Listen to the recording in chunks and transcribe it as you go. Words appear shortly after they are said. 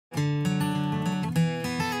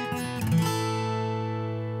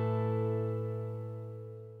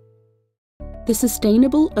The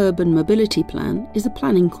Sustainable Urban Mobility Plan is a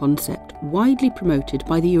planning concept widely promoted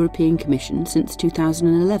by the European Commission since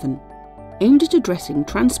 2011, aimed at addressing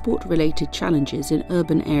transport-related challenges in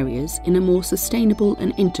urban areas in a more sustainable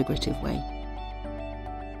and integrative way.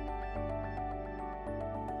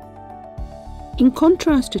 In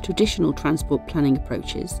contrast to traditional transport planning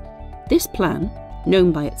approaches, this plan,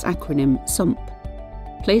 known by its acronym SUMP,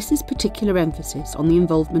 places particular emphasis on the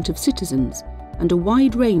involvement of citizens and a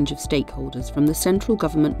wide range of stakeholders from the central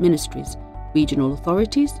government ministries, regional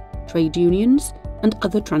authorities, trade unions, and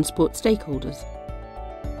other transport stakeholders.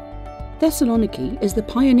 Thessaloniki is the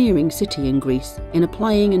pioneering city in Greece in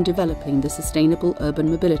applying and developing the Sustainable Urban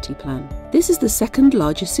Mobility Plan. This is the second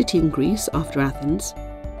largest city in Greece after Athens,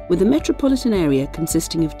 with a metropolitan area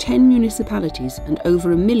consisting of 10 municipalities and over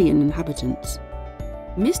 1 million inhabitants.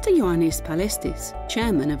 Mr. Ioannis Palestis,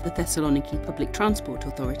 chairman of the Thessaloniki Public Transport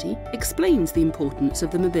Authority, explains the importance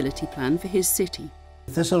of the mobility plan for his city.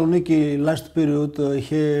 Thessaloniki last period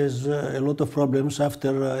has a lot of problems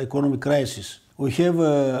after economic crisis. We have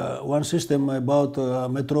one system about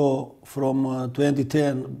metro from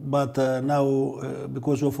 2010, but now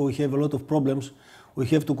because of we have a lot of problems, we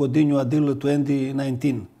have to continue until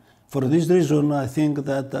 2019. For this reason, I think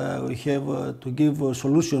that we have to give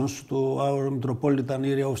solutions to our metropolitan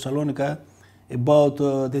area of Thessaloniki about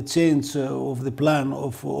the change of the plan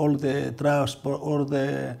of all the transport, all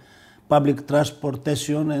the public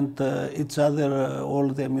transportation and each other, all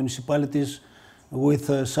the municipalities with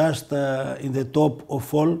SAST in the top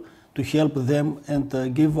of all to help them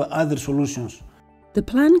and give other solutions. The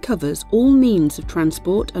plan covers all means of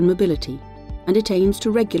transport and mobility, and it aims to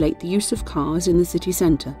regulate the use of cars in the city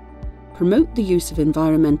centre, promote the use of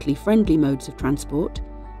environmentally friendly modes of transport,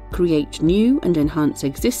 create new and enhance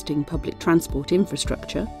existing public transport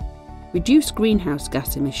infrastructure, reduce greenhouse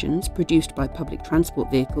gas emissions produced by public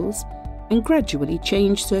transport vehicles, and gradually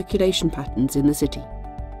change circulation patterns in the city.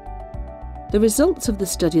 The results of the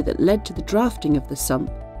study that led to the drafting of the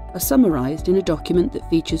SUMP are summarised in a document that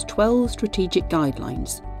features 12 strategic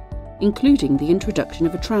guidelines, including the introduction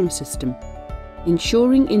of a tram system,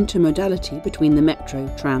 ensuring intermodality between the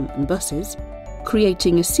metro, tram and buses,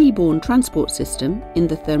 creating a seaborne transport system in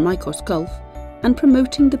the Thermikos Gulf, and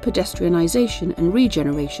promoting the pedestrianisation and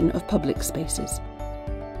regeneration of public spaces.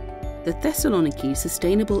 The Thessaloniki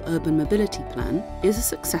Sustainable Urban Mobility Plan is a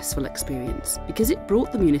successful experience because it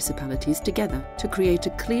brought the municipalities together to create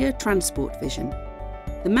a clear transport vision.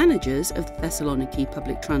 The managers of the Thessaloniki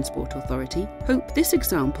Public Transport Authority hope this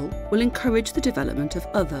example will encourage the development of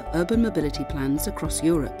other urban mobility plans across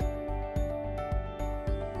Europe.